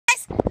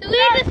guys, so we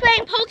were just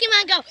playing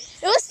Pokemon Go.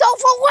 It was so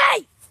fun.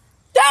 Wait!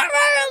 There are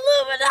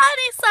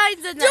Illuminati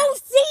signs in there. Do you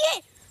see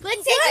it?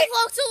 Let's take a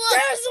closer look.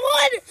 There's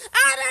one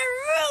on a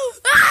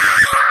roof.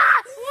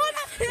 Ah! One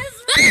of his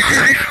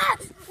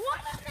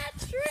one on that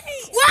tree.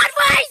 What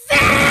was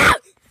that?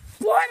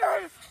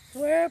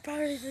 Where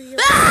part of the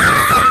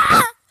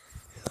Illuminati?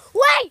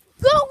 Wait!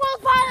 Google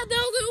part of the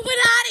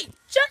Illuminati.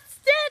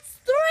 Just Dance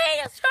 3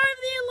 is part of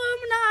the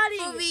Illuminati.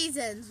 For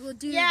reasons. We'll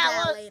do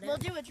that later. We'll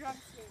do a drum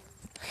scene.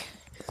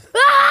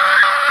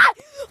 Ah!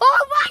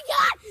 Oh my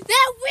God!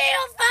 That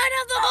wheel's part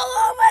of the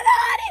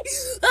Illuminati!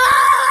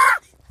 Ah!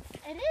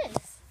 It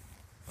is.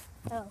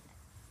 Oh.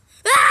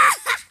 Ah!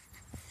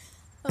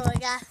 Oh my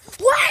God.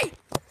 Wait!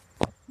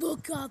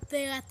 Look up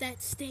there at that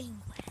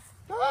Stingray.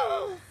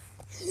 Oh.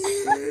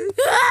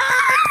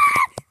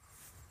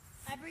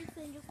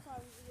 Everything is part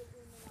of the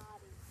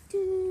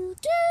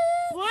Illuminati.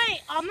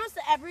 Wait, almost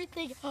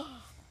everything.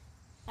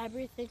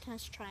 Everything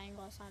has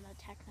triangles on it,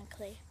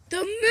 technically.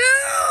 The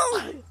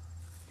moon!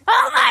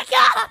 Oh my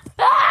God!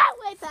 Ah!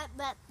 Wait, that's.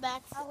 Oh,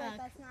 wait,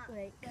 that's not.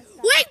 Wait,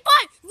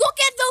 but look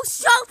at those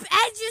sharp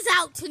edges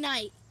out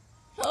tonight.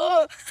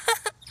 Oh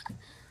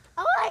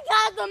my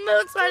God, the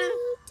moon's part of.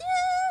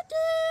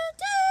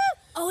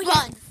 Oh,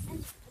 run!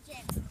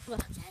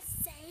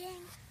 Just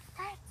saying,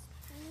 that's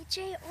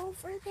AJ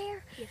over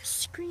there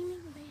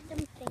screaming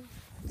random things.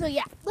 So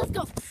yeah, let's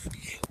go.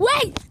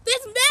 Wait,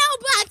 this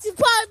mailbox is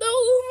part of the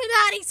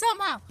Illuminati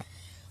somehow.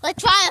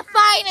 Let's try to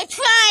find a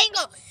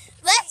triangle.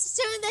 Let's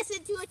turn this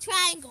into a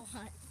triangle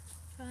hunt.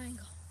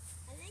 Triangle.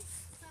 I think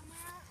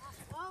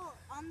somewhere,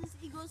 on this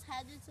eagle's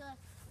head,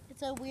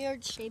 it's a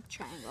weird shaped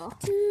triangle.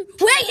 Wait,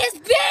 it's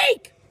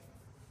big!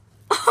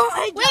 Oh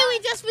my God. Wait, we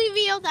just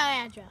revealed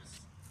our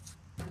address.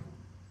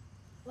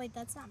 Wait,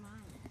 that's not mine.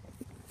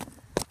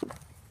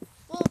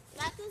 Well,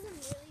 that doesn't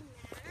really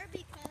matter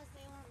because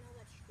they won't know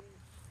what street.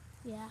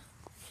 Yeah.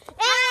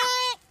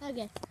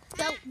 Okay.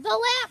 The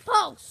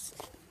lamppost.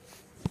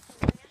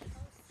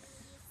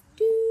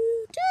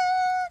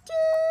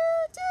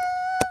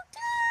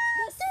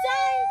 The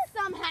sign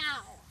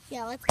somehow.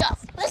 Yeah, let's go.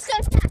 Let's go.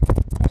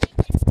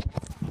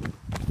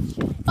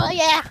 Oh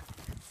yeah.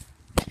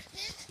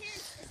 This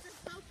hint is the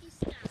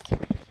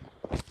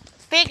Pokestop.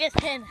 Biggest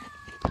hint.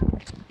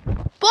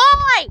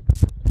 Boy!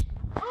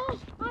 Oh,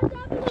 on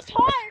top of the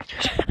park.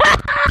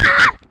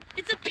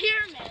 It's a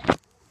pyramid.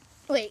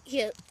 Wait,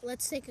 here.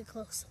 Let's take a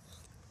closer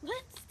look.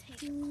 Let's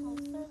take a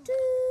closer look.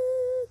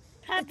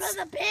 Peppa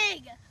the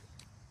Pig.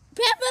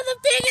 Peppa the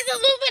Pig is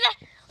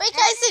Illuminati. Wait,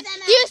 guys,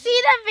 do you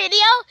see the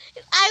video?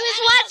 I was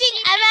watching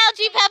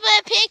MLG Peppa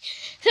the Pig.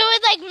 So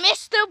it's like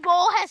Mr.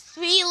 Bull has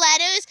 3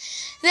 letters,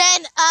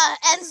 then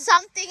and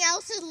something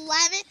else is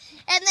 11,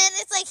 and then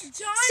it's like 7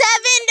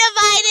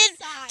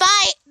 divided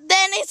by.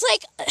 Then it's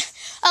like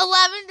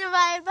 11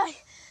 divided by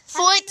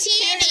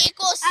 14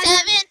 equals 7.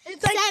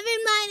 7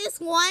 minus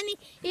 1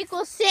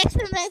 equals 6,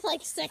 and then it's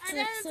like 6. And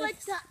then it's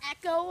like the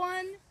echo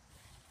one.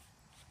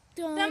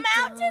 The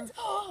mountains,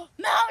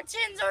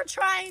 mountains are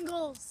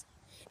triangles,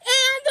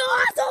 and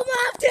also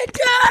mountain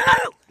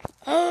too.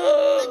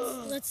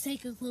 Let's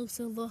take a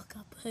closer look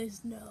up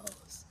his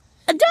nose.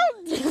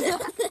 Don't.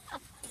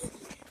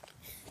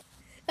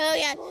 Oh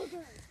yeah,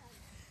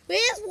 we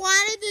just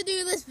wanted to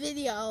do this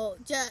video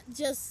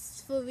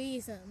just for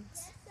reasons.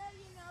 Just so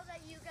you know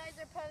that you guys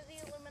are part of the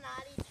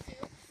Illuminati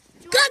too.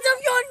 Because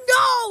of your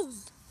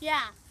nose.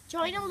 Yeah,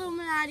 join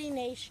Illuminati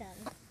Nation.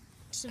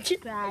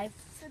 Subscribe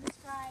to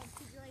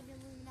join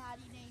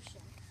Illuminati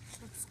Nation.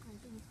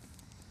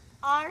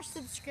 Our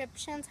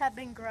subscriptions have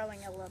been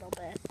growing a little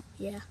bit.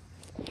 Yeah.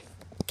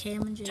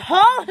 Cam and JP.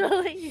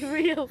 Totally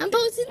real. I'm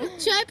posting.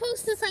 Should I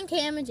post this on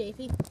Cam and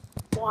JP?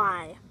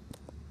 Why?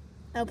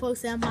 I'll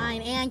post it on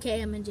mine and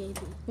Cam and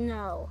JP.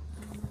 No.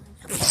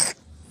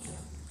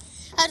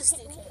 I'll just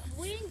do it.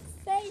 Wink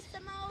face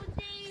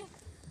emoji.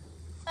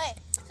 Okay,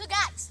 so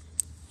guys,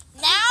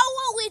 now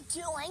what we're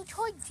doing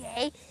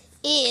today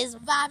is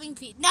robbing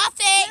people.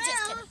 Nothing.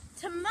 Just kidding.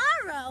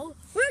 Tomorrow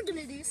we're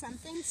gonna do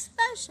something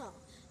special.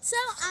 So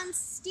on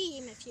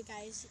Steam, if you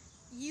guys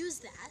use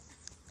that.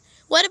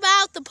 What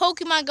about the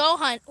Pokemon Go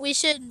hunt? We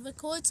should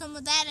record some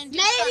of that and do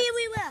maybe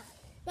we will.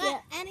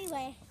 But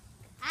anyway,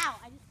 ow!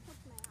 I just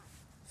poked my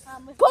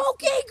eye.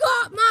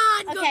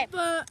 Pokemon. Okay.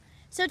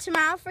 So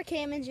tomorrow for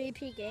Cam and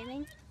JP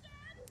Gaming.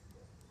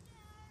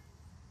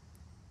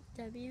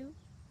 Okay.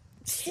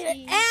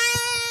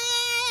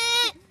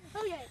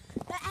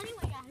 But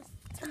anyway, guys,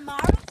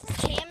 tomorrow for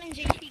Cam and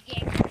JP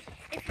Gaming.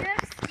 If you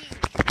have Steam,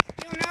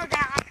 you'll know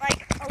that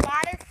like a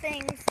lot of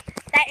things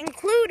that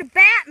include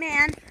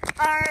Batman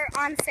are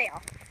on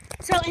sale.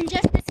 So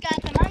Injustice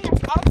Gods Among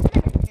Us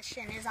Ultimate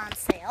Edition is on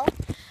sale.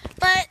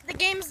 But the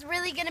game's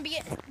really going to be,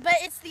 but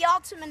it's the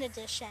Ultimate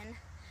Edition.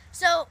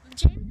 So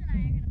James and I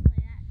are going to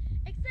play that.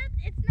 Except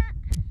it's not,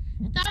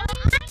 so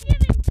I'm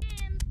giving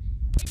Jim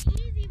an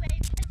easy way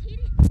because he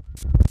didn't.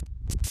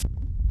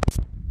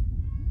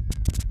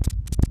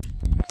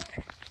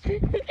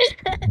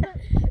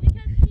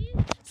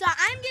 So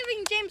I'm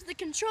giving James the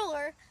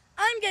controller.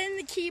 I'm getting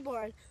the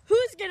keyboard.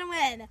 Who's going to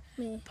win?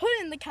 Me. Put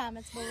it in the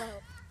comments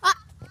below.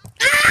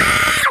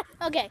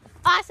 Okay.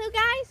 Also,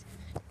 guys,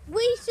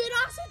 we should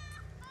also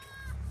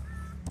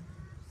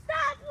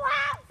stop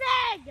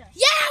laughing.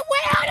 Yeah,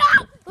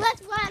 weirdo.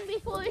 Let's run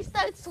before we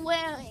start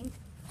swearing.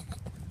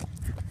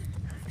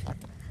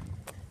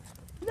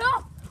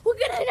 No, we're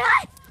gonna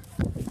die.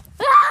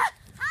 Ah!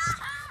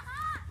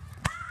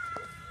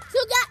 So,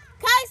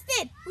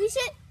 Carsten, we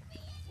should.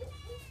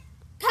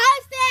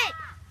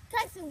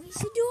 Carsten, we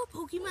should do a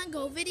Pokemon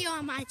Go video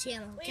on my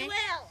channel. Okay? We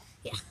will.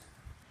 Yeah.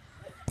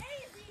 With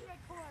AZ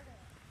recorder.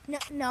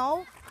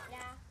 No.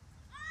 Yeah.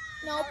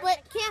 No, but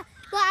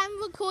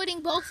I'm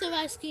recording both of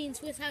our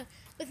screens with my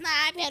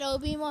iPad. It'll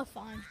be more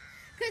fun.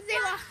 Cause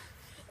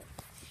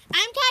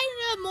I'm kind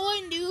of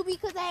more new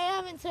because I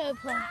haven't started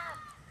playing.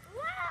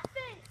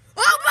 Laughing.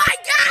 Oh my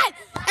God!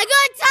 I got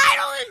to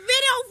title this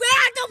video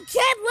 "Random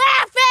Kid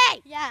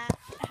Laughing." Yeah.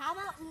 How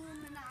about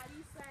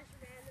Illuminati /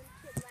 random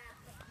kid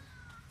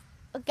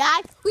laughing?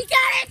 Guys, we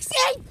gotta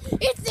escape!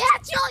 It's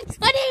actually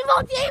an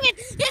evil demon!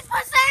 It's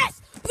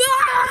possessed!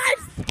 Run!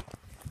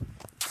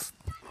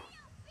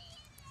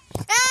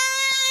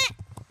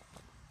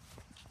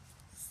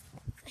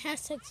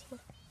 Hashtag slow.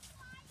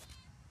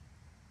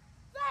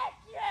 Thank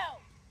you.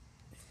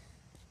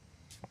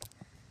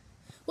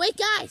 Wait,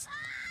 guys!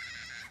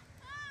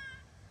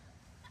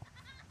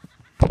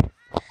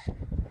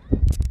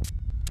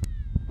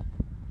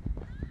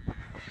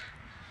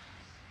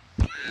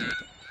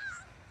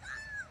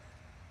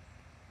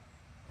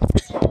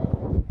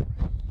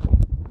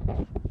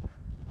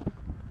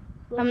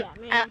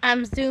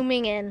 I'm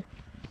zooming in.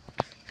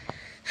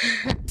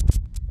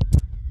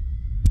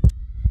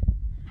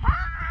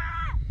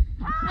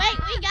 Wait,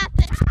 we got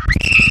this.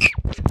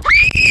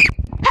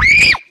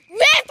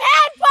 Rip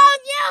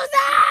headphone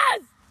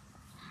users!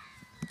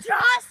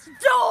 Just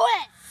do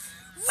it!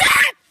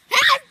 Rip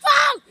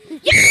headphone!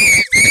 Yes!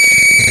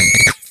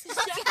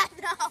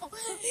 No.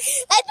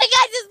 I think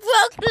I just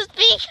broke the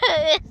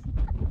speakers.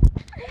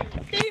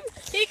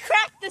 He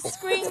cracked the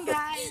screen,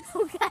 guys.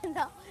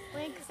 No.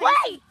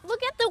 Wait!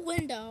 Look at the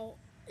window.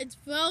 It's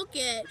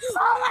broken.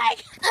 Oh my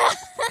God.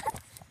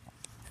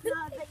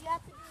 No, but you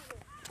have to do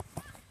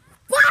this.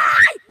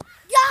 Bye!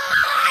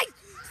 Guys!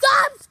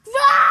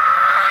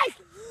 Subscribe!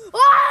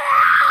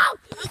 Oh,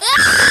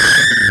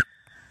 no!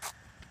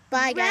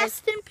 Bye, guys.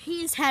 Rest in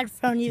peace,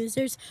 headphone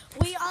users.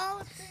 We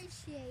all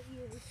appreciate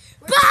you.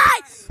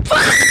 Bye!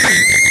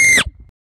 Bye!